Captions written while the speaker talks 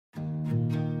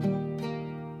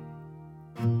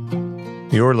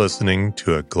You're listening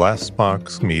to a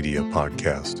Glassbox Media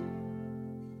podcast.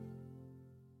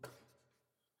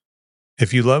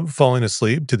 If you love falling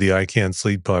asleep to the I Can't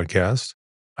Sleep podcast,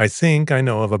 I think I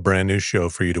know of a brand new show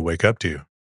for you to wake up to.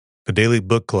 The Daily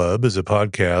Book Club is a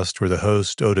podcast where the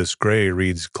host, Otis Gray,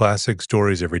 reads classic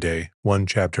stories every day, one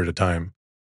chapter at a time.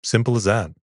 Simple as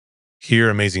that. Hear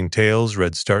amazing tales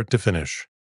read start to finish.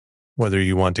 Whether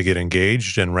you want to get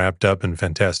engaged and wrapped up in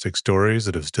fantastic stories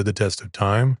that have stood the test of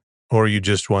time, or you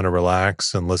just want to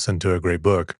relax and listen to a great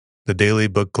book, the Daily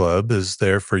Book Club is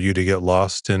there for you to get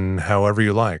lost in however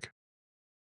you like.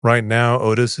 Right now,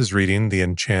 Otis is reading The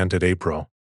Enchanted April.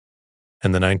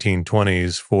 In the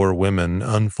 1920s, 4 women,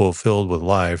 unfulfilled with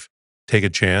life, take a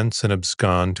chance and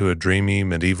abscond to a dreamy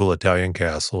medieval Italian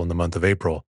castle in the month of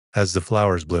April as the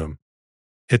flowers bloom.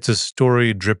 It's a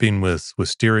story dripping with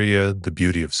wisteria, the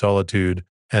beauty of solitude,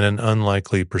 and an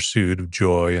unlikely pursuit of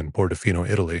joy in Portofino,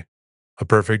 Italy. A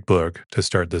perfect book to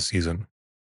start this season.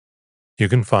 You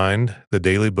can find the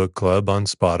Daily Book Club on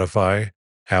Spotify,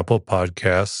 Apple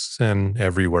Podcasts, and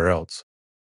everywhere else.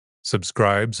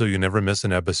 Subscribe so you never miss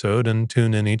an episode and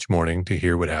tune in each morning to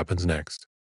hear what happens next.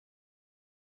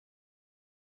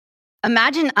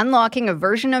 Imagine unlocking a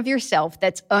version of yourself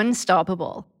that's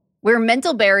unstoppable, where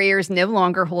mental barriers no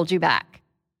longer hold you back.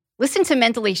 Listen to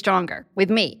Mentally Stronger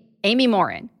with me, Amy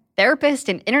Morin, therapist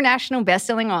and international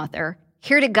best-selling author,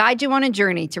 here to guide you on a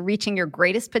journey to reaching your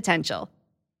greatest potential.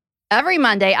 Every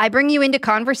Monday, I bring you into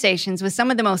conversations with some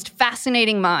of the most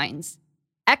fascinating minds.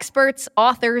 Experts,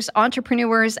 authors,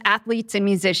 entrepreneurs, athletes, and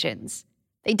musicians.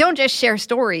 They don't just share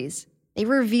stories. They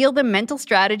reveal the mental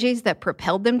strategies that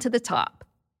propelled them to the top.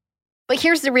 But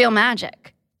here's the real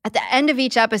magic. At the end of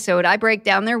each episode, I break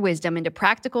down their wisdom into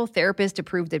practical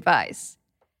therapist-approved advice.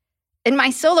 In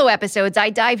my solo episodes, I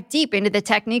dive deep into the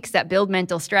techniques that build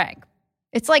mental strength.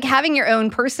 It's like having your own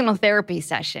personal therapy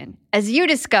session as you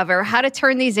discover how to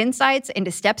turn these insights into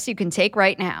steps you can take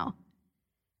right now.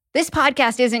 This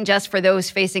podcast isn't just for those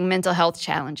facing mental health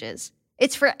challenges.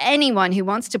 It's for anyone who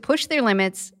wants to push their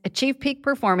limits, achieve peak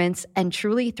performance, and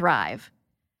truly thrive.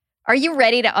 Are you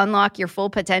ready to unlock your full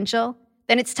potential?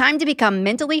 Then it's time to become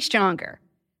mentally stronger.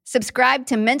 Subscribe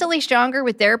to Mentally Stronger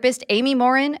with therapist Amy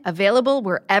Morin, available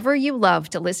wherever you love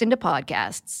to listen to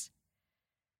podcasts.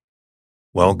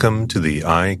 Welcome to the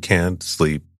I Can't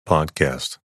Sleep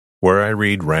podcast, where I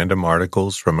read random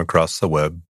articles from across the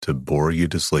web to bore you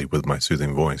to sleep with my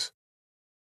soothing voice.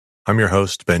 I'm your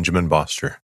host, Benjamin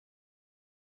Boster.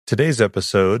 Today's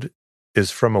episode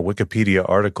is from a Wikipedia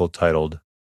article titled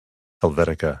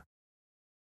Helvetica.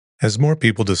 As more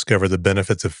people discover the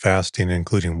benefits of fasting,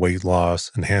 including weight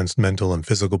loss, enhanced mental and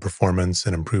physical performance,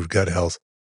 and improved gut health,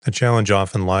 the challenge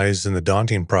often lies in the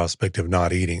daunting prospect of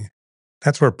not eating.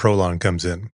 That's where Prolon comes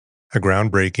in, a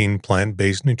groundbreaking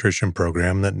plant-based nutrition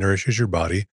program that nourishes your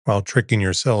body while tricking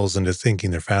your cells into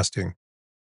thinking they're fasting.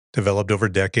 Developed over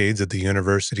decades at the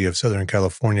University of Southern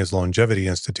California's Longevity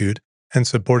Institute and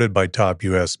supported by top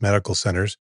U.S. medical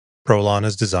centers, Prolon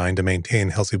is designed to maintain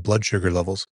healthy blood sugar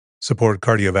levels, support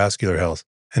cardiovascular health,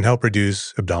 and help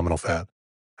reduce abdominal fat.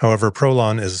 However,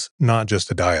 Prolon is not just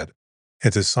a diet.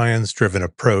 It's a science-driven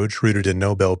approach rooted in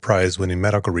Nobel Prize-winning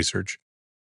medical research.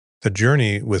 The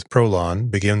journey with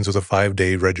Prolon begins with a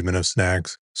 5-day regimen of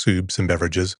snacks, soups, and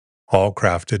beverages, all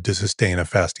crafted to sustain a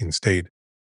fasting state.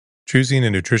 Choosing a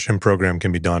nutrition program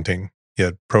can be daunting,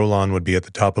 yet Prolon would be at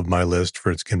the top of my list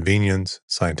for its convenience,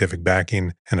 scientific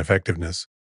backing, and effectiveness.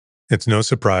 It's no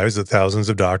surprise that thousands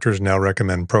of doctors now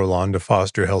recommend Prolon to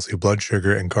foster healthy blood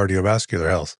sugar and cardiovascular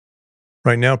health.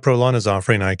 Right now, Prolon is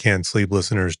offering I Can't Sleep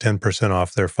listeners 10%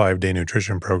 off their 5-day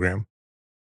nutrition program.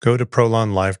 Go to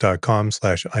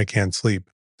prolonlife.com/ican'tsleep.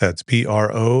 That's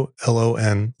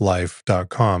PROLON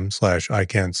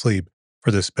life.com/ican'tsleep for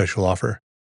this special offer.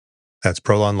 That's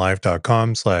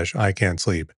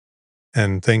prolonlife.com/ican'tsleep.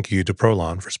 And thank you to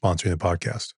Prolon for sponsoring the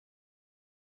podcast.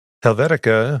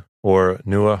 Helvetica, or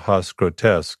Nua Has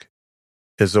Grotesque,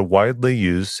 is a widely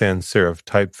used sans serif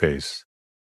typeface,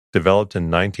 developed in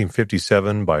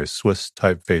 1957 by Swiss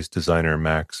typeface designer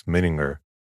Max Mininger,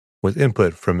 with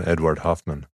input from Eduard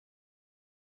Hoffmann.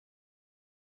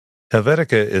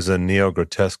 Helvetica is a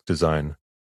neo-grotesque design,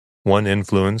 one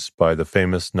influenced by the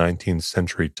famous 19th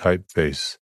century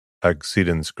typeface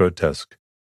Accidens Grotesque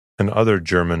and other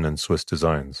German and Swiss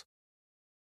designs.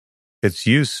 Its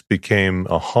use became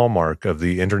a hallmark of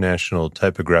the international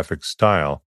typographic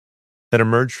style that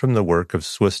emerged from the work of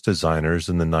Swiss designers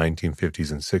in the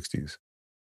 1950s and 60s,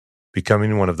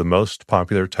 becoming one of the most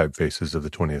popular typefaces of the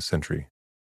 20th century.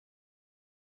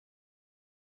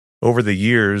 Over the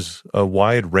years, a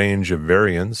wide range of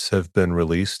variants have been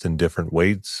released in different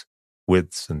weights,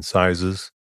 widths, and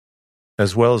sizes,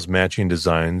 as well as matching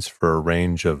designs for a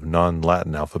range of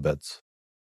non-Latin alphabets.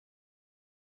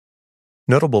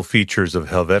 Notable features of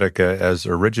Helvetica as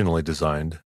originally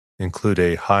designed include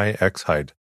a high X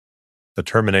height, the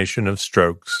termination of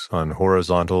strokes on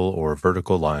horizontal or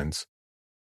vertical lines,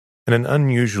 and an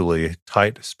unusually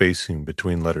tight spacing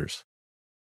between letters,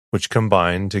 which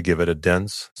combine to give it a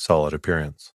dense, solid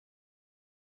appearance.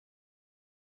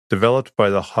 Developed by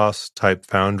the Haas Type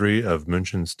Foundry of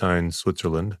Münchenstein,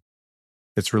 Switzerland,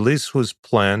 its release was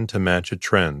planned to match a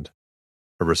trend,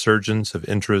 a resurgence of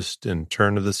interest in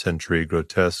turn-of-the-century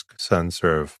grotesque sans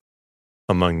serif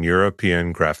among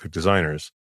European graphic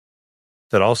designers,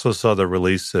 that also saw the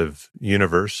release of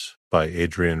Universe by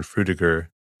Adrian Frutiger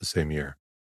the same year.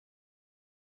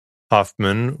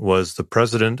 Hoffmann was the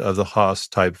president of the Haas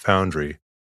Type Foundry,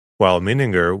 while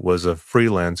Meininger was a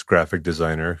freelance graphic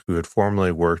designer who had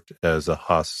formerly worked as a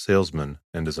Haas salesman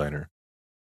and designer.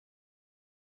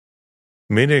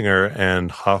 Meininger and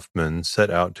Hoffmann set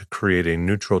out to create a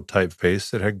neutral typeface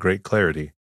that had great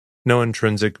clarity, no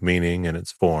intrinsic meaning in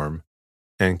its form,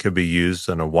 and could be used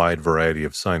on a wide variety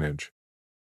of signage.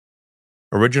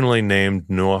 Originally named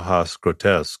Neue Haas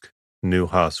Grotesque, New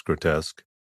Haas Grotesque,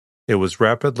 it was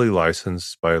rapidly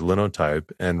licensed by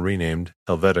Linotype and renamed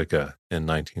Helvetica in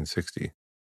 1960,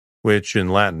 which in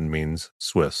Latin means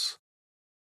Swiss,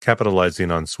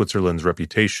 capitalizing on Switzerland's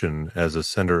reputation as a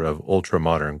center of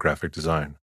ultra-modern graphic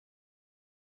design.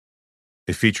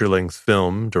 A feature-length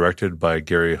film directed by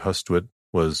Gary Hustwit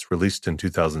was released in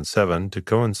 2007 to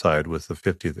coincide with the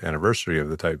 50th anniversary of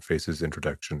the typeface's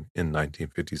introduction in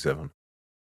 1957.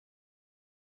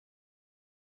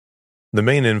 The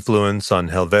main influence on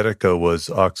Helvetica was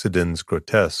Occiden's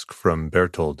Grotesque from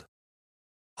Berthold.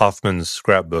 Hoffmann's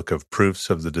scrapbook of proofs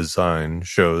of the design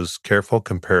shows careful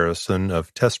comparison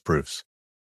of test proofs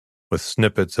with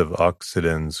snippets of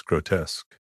Occiden's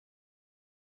Grotesque.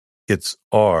 Its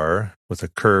R with a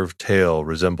curved tail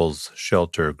resembles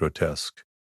Shelter Grotesque,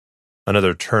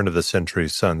 another turn-of-the-century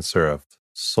sans serif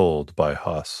sold by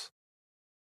Haas.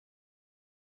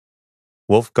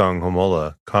 Wolfgang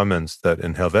Homola comments that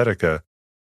in Helvetica,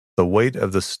 the weight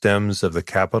of the stems of the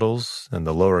capitals and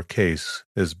the lower case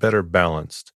is better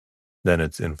balanced than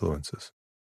its influences.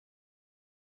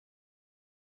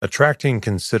 Attracting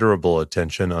considerable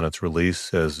attention on its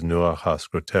release as Neue Haas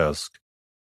Grotesque,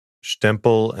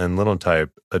 Stempel and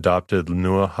Linotype adopted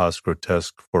Neue Haas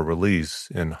Grotesque for release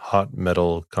in hot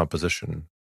metal composition,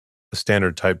 a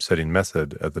standard typesetting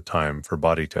method at the time for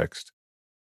body text,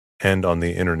 and on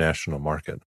the international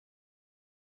market.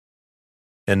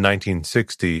 In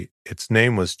 1960, its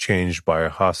name was changed by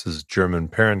Haas's German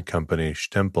parent company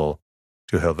Stempel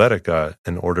to Helvetica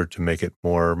in order to make it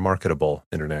more marketable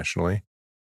internationally.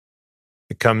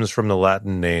 It comes from the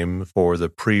Latin name for the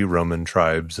pre-Roman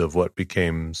tribes of what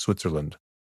became Switzerland.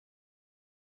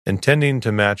 Intending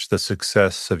to match the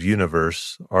success of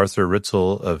Universe, Arthur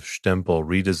Ritzel of Stempel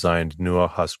redesigned Neue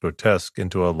Haas Grotesque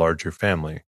into a larger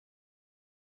family.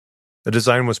 The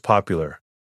design was popular.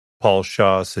 Paul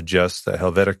Shaw suggests that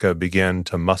Helvetica began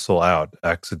to muscle out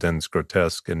Occiden's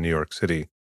Grotesque in New York City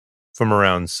from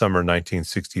around summer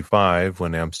 1965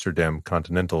 when Amsterdam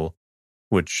Continental,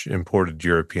 which imported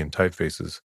European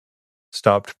typefaces,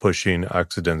 stopped pushing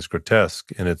Occiden's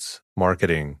Grotesque in its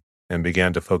marketing and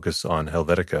began to focus on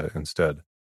Helvetica instead.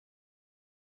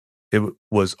 It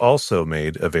was also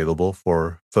made available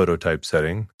for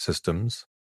phototypesetting systems,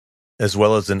 as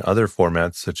well as in other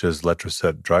formats such as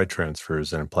Letraset dry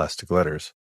transfers and plastic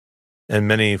letters. And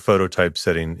many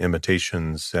phototypesetting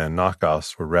imitations and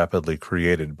knockoffs were rapidly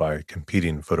created by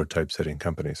competing phototypesetting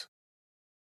companies.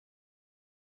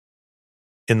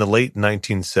 In the late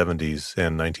 1970s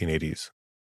and 1980s,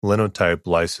 Linotype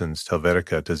licensed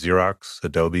Helvetica to Xerox,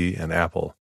 Adobe, and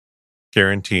Apple,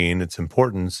 guaranteeing its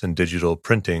importance in digital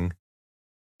printing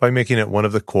by making it one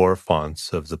of the core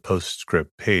fonts of the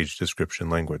PostScript page description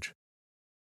language.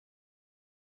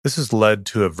 This has led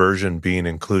to a version being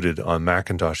included on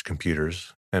Macintosh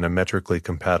computers and a metrically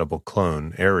compatible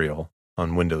clone, Arial,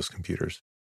 on Windows computers.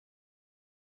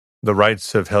 The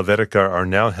rights of Helvetica are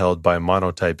now held by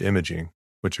Monotype Imaging,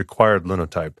 which acquired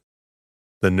Linotype.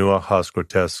 The Neue Haas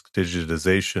Grotesque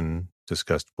digitization,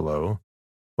 discussed below,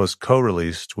 was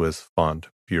co-released with Font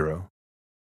Bureau.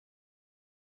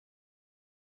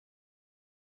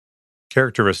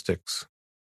 Characteristics: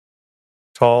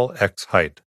 tall X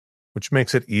height, which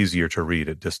makes it easier to read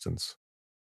at distance.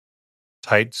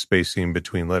 Tight spacing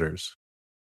between letters.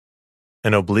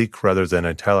 An oblique rather than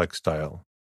italic style,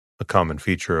 a common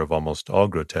feature of almost all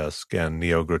grotesque and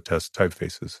neo-grotesque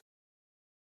typefaces.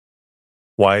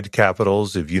 Wide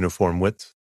capitals of uniform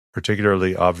width,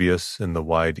 particularly obvious in the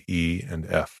wide E and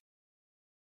F.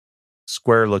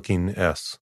 square-looking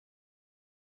S.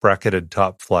 Bracketed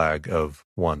top flag of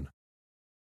 1.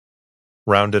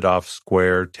 Rounded off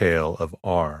square tail of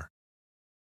R.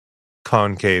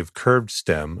 Concave curved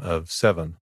stem of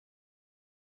 7.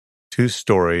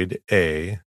 Two-storied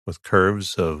A with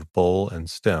curves of bowl and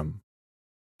stem,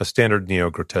 a standard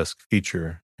neo-grotesque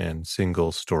feature, and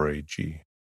single-story G.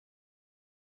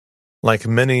 Like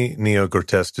many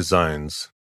neo-grotesque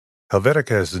designs, Helvetica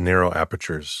has narrow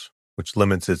apertures, which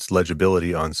limits its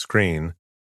legibility on screen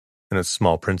and its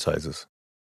small print sizes.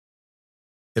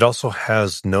 It also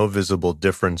has no visible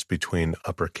difference between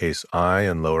uppercase I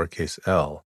and lowercase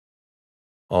l,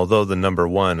 although the number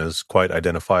 1 is quite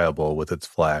identifiable with its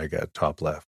flag at top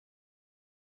left.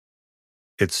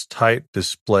 Its tight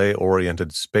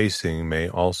display-oriented spacing may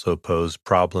also pose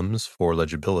problems for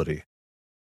legibility.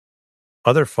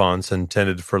 Other fonts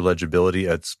intended for legibility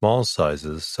at small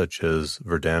sizes, such as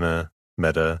Verdana,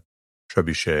 Meta,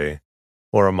 Trebuchet,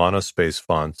 or a monospace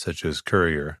font such as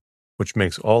Courier, which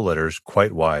makes all letters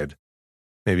quite wide,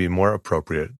 may be more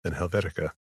appropriate than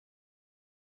Helvetica.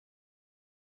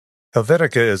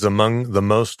 Helvetica is among the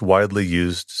most widely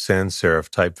used sans serif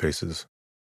typefaces.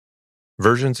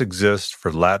 Versions exist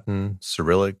for Latin,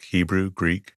 Cyrillic, Hebrew,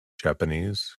 Greek,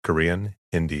 Japanese, Korean,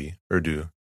 Hindi, Urdu,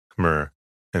 Khmer,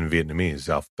 and Vietnamese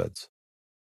alphabets.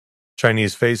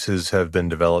 Chinese faces have been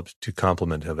developed to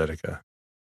complement Helvetica.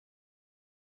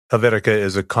 Helvetica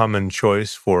is a common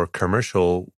choice for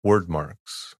commercial word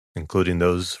marks, including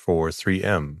those for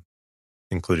 3M,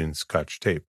 including Scotch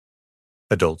tape,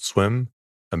 Adult Swim,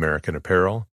 American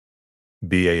Apparel,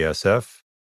 BASF,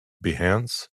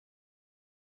 Behance,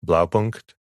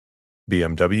 Blaupunkt,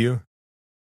 BMW,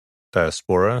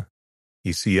 Diaspora,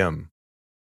 ECM,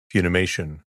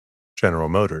 Funimation, General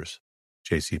Motors,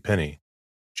 JCPenney,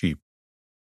 Jeep,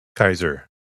 Kaiser,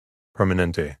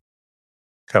 Permanente,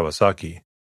 Kawasaki,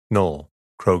 Knoll,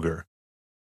 Kroger,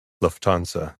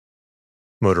 Lufthansa,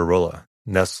 Motorola,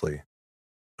 Nestle,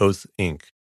 Oath Inc.,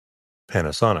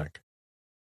 Panasonic,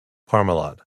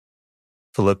 Parmalat,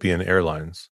 Philippine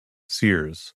Airlines,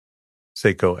 Sears,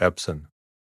 Seiko Epson,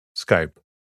 Skype,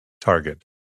 Target,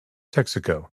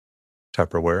 Texaco,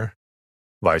 Tupperware,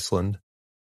 Viceland,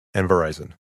 and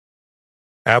Verizon.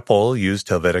 Apple used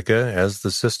Helvetica as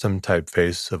the system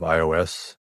typeface of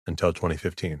iOS until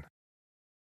 2015.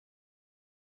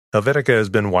 Helvetica has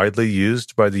been widely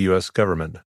used by the U.S.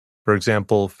 government. For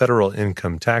example, federal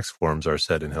income tax forms are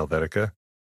set in Helvetica,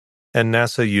 and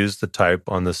NASA used the type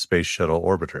on the Space Shuttle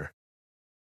orbiter.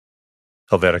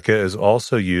 Helvetica is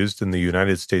also used in the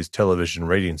United States television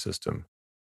rating system.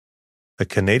 The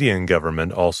Canadian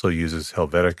government also uses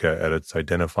Helvetica as its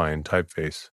identifying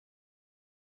typeface.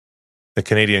 The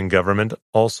Canadian government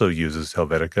also uses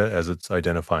Helvetica as its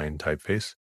identifying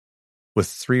typeface, with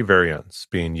 3 variants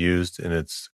being used in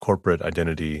its corporate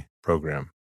identity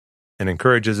program, and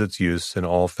encourages its use in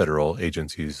all federal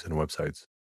agencies and websites.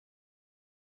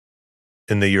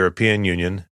 In the European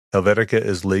Union, Helvetica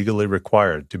is legally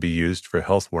required to be used for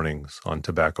health warnings on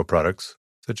tobacco products,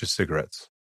 such as cigarettes.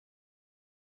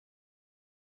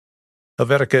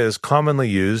 Helvetica is commonly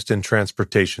used in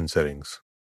transportation settings.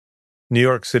 New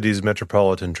York City's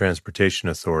Metropolitan Transportation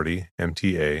Authority,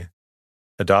 MTA,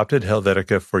 adopted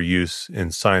Helvetica for use in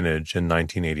signage in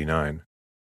 1989.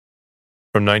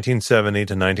 From 1970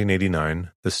 to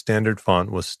 1989, the standard font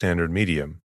was Standard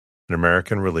Medium, an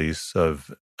American release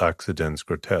of Occiden's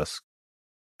Grotesque,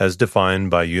 as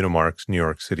defined by Unimark's New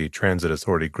York City Transit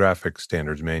Authority Graphic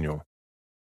Standards Manual.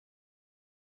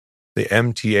 The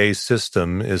MTA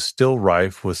system is still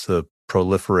rife with the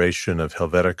proliferation of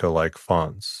Helvetica-like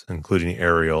fonts, including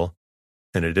Arial,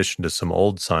 in addition to some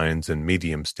old signs in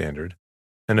Medium Standard,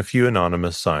 and a few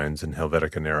anonymous signs in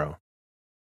Helvetica Narrow.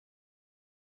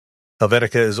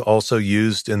 Helvetica is also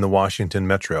used in the Washington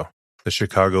Metro, the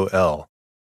Chicago L,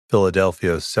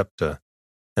 Philadelphia SEPTA,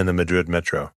 and the Madrid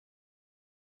Metro.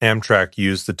 Amtrak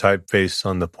used the typeface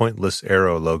on the pointless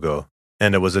arrow logo,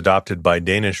 and it was adopted by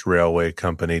Danish railway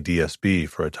company DSB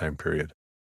for a time period.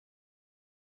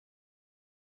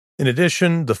 In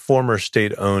addition, the former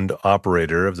state-owned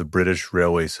operator of the British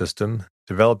railway system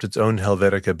developed its own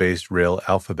Helvetica-based Rail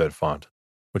alphabet font,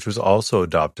 which was also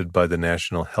adopted by the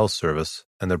National Health Service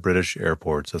and the British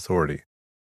Airports Authority.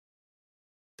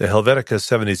 The Helvetica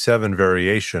 77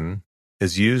 variation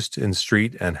is used in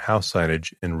street and house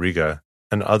signage in Riga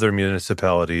and other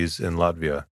municipalities in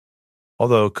Latvia,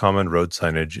 although common road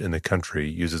signage in the country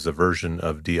uses a version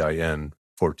of DIN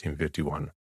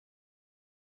 1451.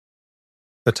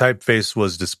 The typeface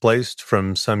was displaced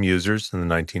from some users in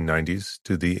the 1990s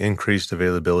due to the increased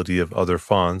availability of other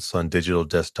fonts on digital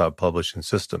desktop publishing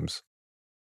systems.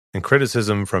 and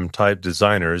criticism from type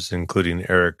designers including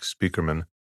Eric Spiekermann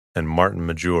and Martin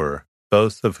Major,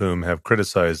 both of whom have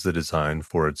criticized the design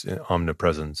for its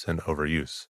omnipresence and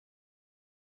overuse.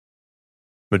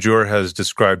 Major has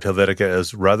described Helvetica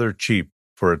as rather cheap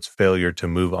for its failure to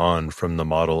move on from the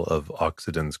model of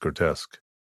Occiden's grotesque.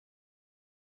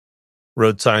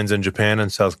 Road signs in Japan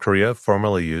and South Korea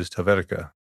formerly used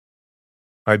Helvetica.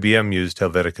 IBM used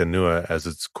Helvetica Neue as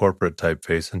its corporate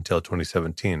typeface until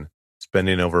 2017,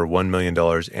 spending over $1 million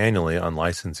annually on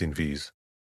licensing fees.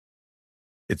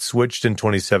 It switched in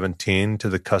 2017 to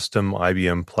the custom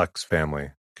IBM Plex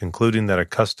family, concluding that a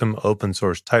custom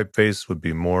open-source typeface would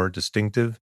be more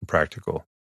distinctive and practical,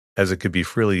 as it could be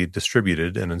freely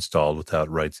distributed and installed without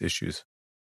rights issues.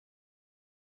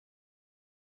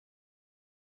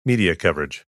 Media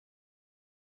coverage.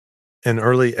 An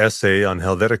early essay on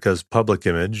Helvetica's public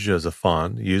image as a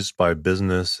font used by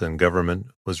business and government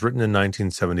was written in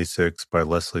 1976 by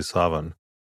Leslie Savon,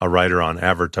 a writer on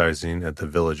advertising at the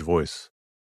Village Voice.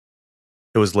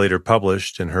 It was later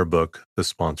published in her book, The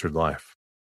Sponsored Life.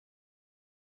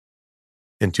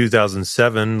 In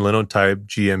 2007, Linotype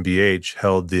GmbH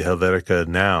held the Helvetica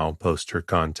Now poster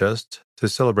contest to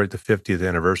celebrate the 50th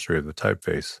anniversary of the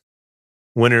typeface.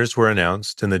 Winners were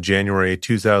announced in the January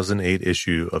 2008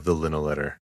 issue of the Lino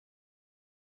Letter.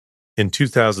 In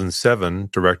 2007,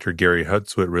 director Gary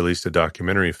Huttswit released a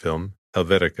documentary film,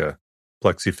 Helvetica,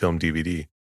 Plexifilm DVD,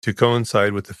 to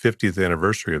coincide with the 50th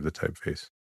anniversary of the typeface.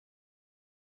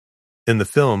 In the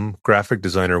film, graphic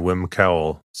designer Wim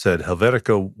Cowell said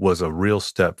Helvetica was a real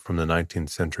step from the 19th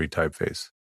century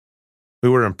typeface. We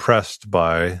were impressed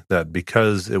by that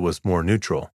because it was more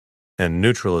neutral, and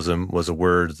neutralism was a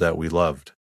word that we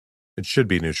loved. It should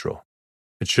be neutral.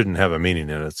 It shouldn't have a meaning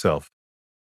in itself.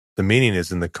 The meaning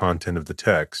is in the content of the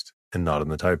text and not in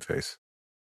the typeface.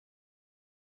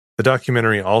 The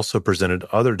documentary also presented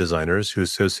other designers who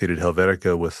associated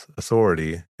Helvetica with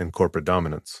authority and corporate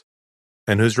dominance,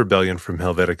 and whose rebellion from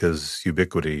Helvetica's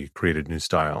ubiquity created new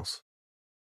styles.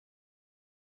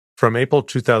 From April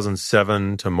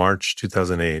 2007 to March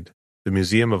 2008, the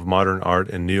Museum of Modern Art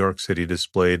in New York City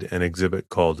displayed an exhibit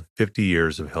called 50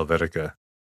 Years of Helvetica.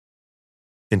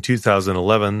 In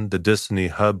 2011, the Disney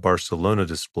Hub Barcelona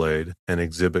displayed an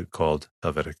exhibit called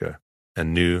Helvetica, a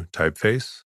new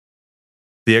typeface.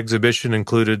 The exhibition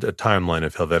included a timeline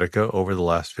of Helvetica over the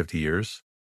last 50 years,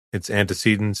 its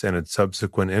antecedents and its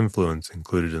subsequent influence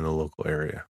included in the local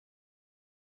area.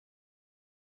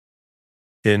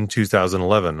 In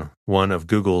 2011, one of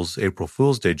Google's April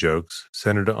Fool's Day jokes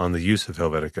centered on the use of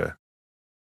Helvetica.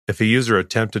 If a user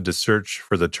attempted to search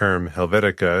for the term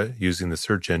Helvetica using the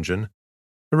search engine,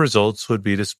 the results would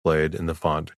be displayed in the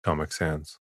font Comic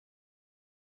Sans.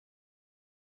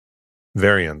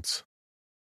 Variants.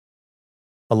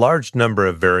 A large number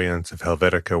of variants of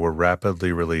Helvetica were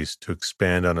rapidly released to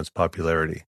expand on its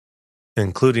popularity,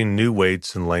 including new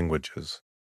weights and languages.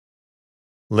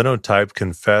 Linotype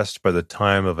confessed by the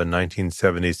time of a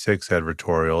 1976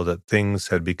 advertorial that things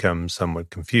had become somewhat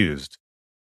confused.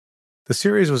 The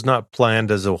series was not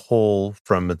planned as a whole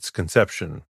from its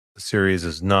conception. The series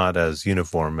is not as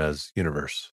uniform as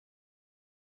Universe.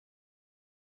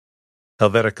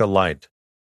 Helvetica Light.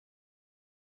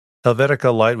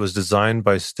 Helvetica Light was designed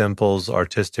by Stempel's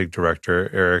artistic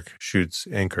director Eric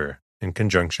Schutz-Anker in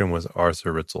conjunction with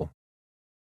Arthur Ritzel.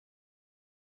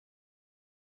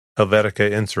 Helvetica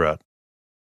Inserat.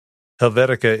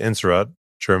 Helvetica Inserat,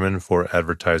 German for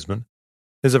advertisement,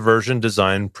 is a version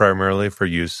designed primarily for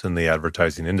use in the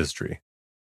advertising industry.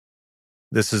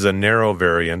 This is a narrow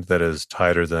variant that is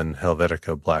tighter than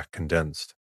Helvetica Black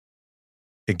Condensed.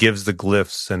 It gives the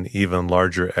glyphs an even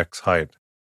larger X height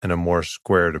and a more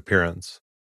squared appearance,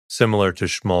 similar to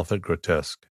Schmalfit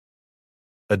Grotesque.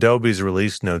 Adobe's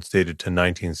release notes dated to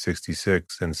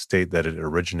 1966 and state that it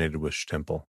originated with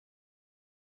Stempel.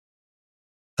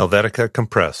 Helvetica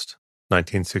Compressed,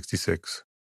 1966.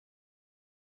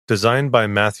 Designed by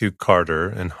Matthew Carter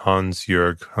and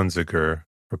Hans-Jörg Hunziker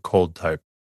for Cold Type.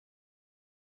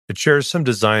 It shares some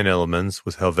design elements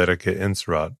with Helvetica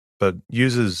Inserat, but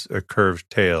uses a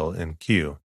curved tail in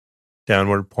Q,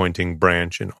 downward pointing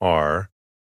branch in R,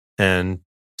 and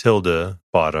tilde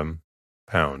bottom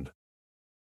pound.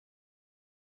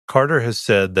 Carter has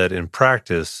said that in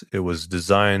practice it was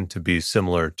designed to be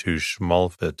similar to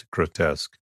Schmalfit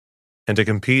Grotesque, and to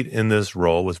compete in this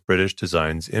role with British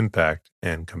designs Impact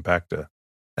and Compacta,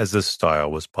 as this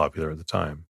style was popular at the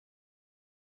time.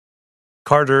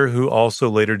 Carter, who also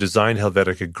later designed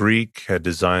Helvetica Greek, had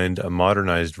designed a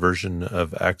modernized version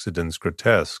of Accidents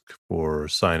Grotesque for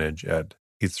signage at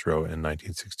Heathrow in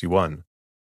 1961,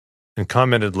 and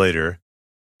commented later,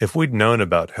 If we'd known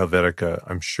about Helvetica,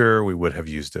 I'm sure we would have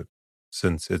used it,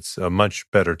 since it's a much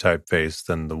better typeface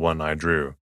than the one I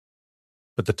drew.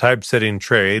 But the typesetting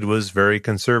trade was very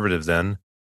conservative then,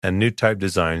 and new type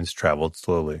designs traveled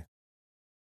slowly.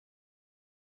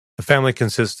 The family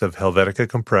consists of Helvetica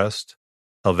Compressed,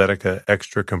 Helvetica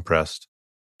Extra Compressed,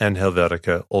 and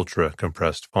Helvetica Ultra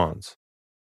Compressed fonts.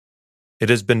 It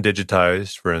has been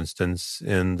digitized, for instance,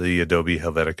 in the Adobe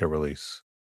Helvetica release.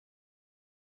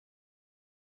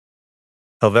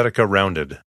 Helvetica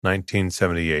Rounded,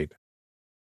 1978.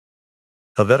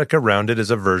 Helvetica Rounded is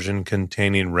a version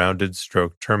containing rounded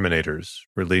stroke terminators,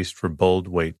 released for bold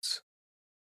weights.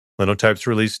 Linotype's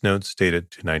release notes date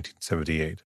it to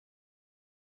 1978.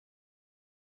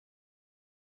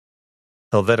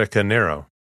 Helvetica Narrow.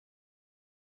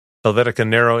 Helvetica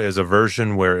Narrow is a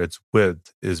version where its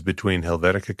width is between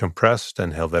Helvetica Compressed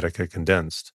and Helvetica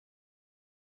Condensed.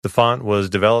 The font was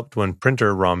developed when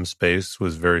printer ROM space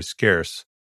was very scarce,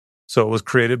 so it was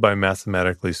created by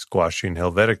mathematically squashing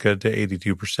Helvetica to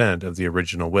 82% of the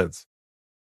original width,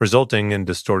 resulting in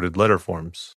distorted letter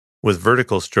forms, with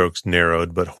vertical strokes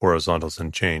narrowed but horizontals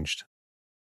unchanged.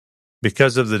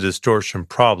 Because of the distortion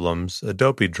problems,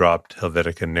 Adobe dropped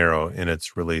Helvetica Narrow in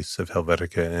its release of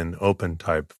Helvetica in open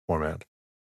type format,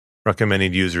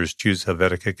 recommending users choose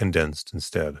Helvetica Condensed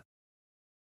instead.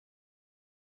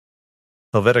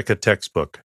 Helvetica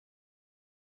Textbook.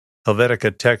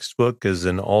 Helvetica Textbook is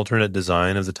an alternate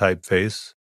design of the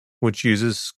typeface, which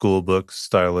uses schoolbook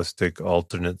stylistic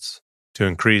alternates to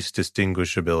increase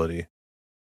distinguishability,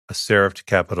 a serifed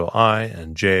capital I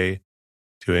and J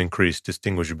to increase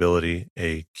distinguishability,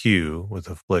 a Q with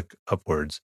a flick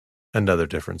upwards, and other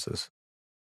differences.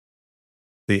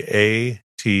 The A,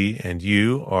 T, and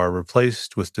U are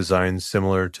replaced with designs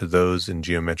similar to those in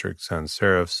geometric sans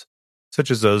serifs, such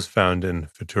as those found in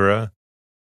Futura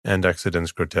and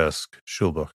Accidens Grotesque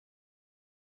Schulbuch.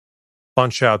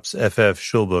 Fontshop's FF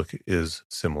Schulbuch is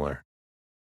similar.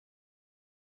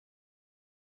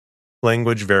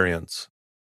 Language variants.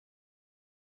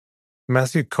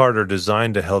 Matthew Carter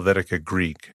designed a Helvetica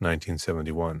Greek,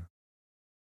 1971.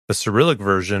 The Cyrillic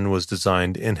version was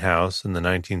designed in-house in the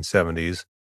 1970s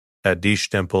at Die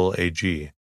Stempel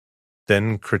AG,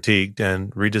 then critiqued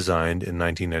and redesigned in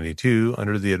 1992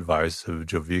 under the advice of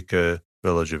Jovica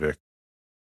Vilajovic,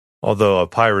 although a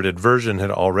pirated version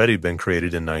had already been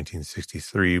created in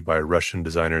 1963 by Russian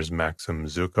designers Maxim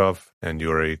Zhukov and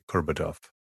Yuri Kurbatov.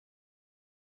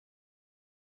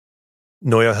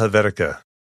 Neue Helvetica,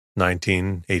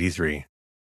 1983.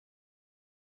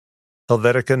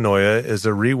 Helvetica Neue is a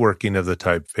reworking of the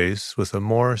typeface with a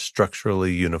more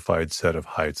structurally unified set of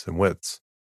heights and widths.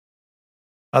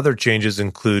 Other changes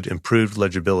include improved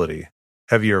legibility,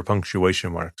 heavier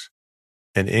punctuation marks,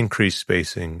 and increased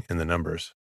spacing in the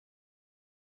numbers.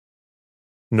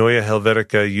 Neue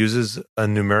Helvetica uses a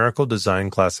numerical design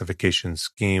classification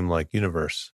scheme like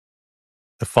Universe.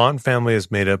 The font family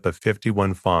is made up of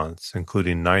 51 fonts,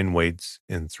 including 9 weights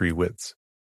in 3 widths,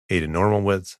 8 in normal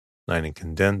width, 9 in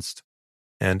condensed,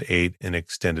 and 8 in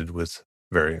extended width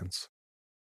variants,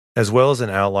 as well as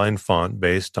an outline font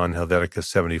based on Helvetica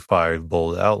 75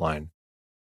 bold outline.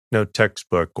 No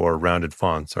textbook or rounded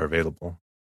fonts are available.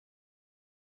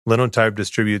 Linotype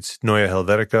distributes Neue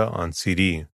Helvetica on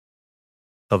CD.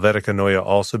 Helvetica Neue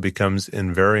also becomes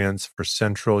invariants for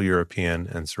Central European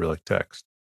and Cyrillic text.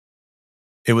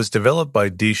 It was developed by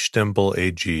Die Stempel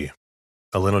AG,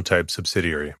 a Linotype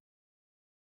subsidiary.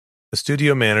 The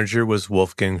studio manager was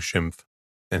Wolfgang Schimpf,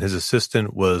 and his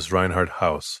assistant was Reinhard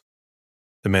Haus.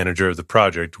 The manager of the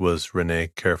project was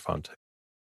René Kerfont.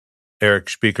 Erich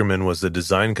Spiekermann was the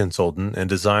design consultant and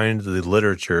designed the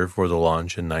literature for the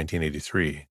launch in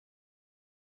 1983.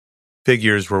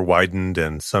 Figures were widened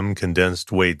and some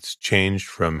condensed weights changed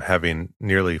from having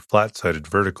nearly flat-sided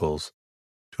verticals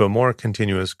to a more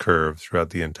continuous curve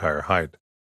throughout the entire height.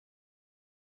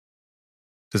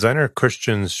 Designer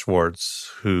Christian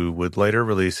Schwartz, who would later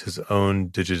release his own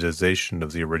digitization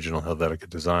of the original Helvetica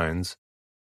designs,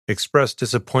 expressed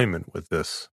disappointment with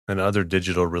this and other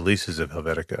digital releases of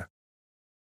Helvetica.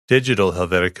 Digital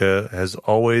Helvetica has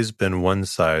always been one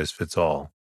size fits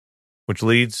all, which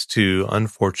leads to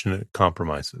unfortunate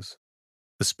compromises.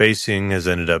 The spacing has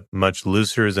ended up much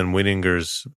looser than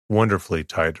Whittinger's wonderfully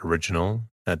tight original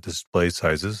at display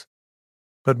sizes,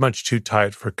 but much too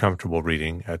tight for comfortable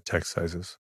reading at text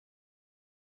sizes.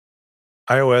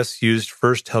 iOS used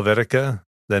first Helvetica,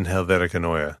 then Helvetica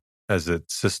Neue as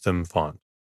its system font.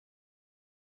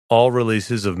 All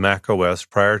releases of macOS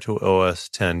prior to OS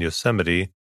X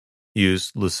Yosemite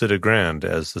used Lucida Grand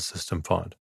as the system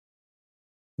font.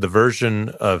 The version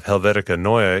of Helvetica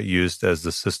Neue used as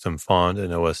the system font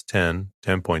in OS X,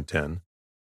 10.10,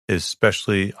 is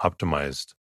specially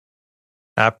optimized.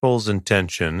 Apple's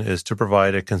intention is to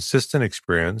provide a consistent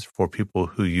experience for people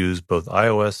who use both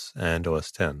iOS and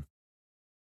OS X.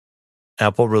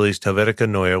 Apple released Helvetica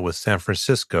Neue with San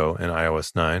Francisco in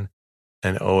iOS 9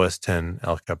 and OS X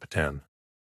El Capitan.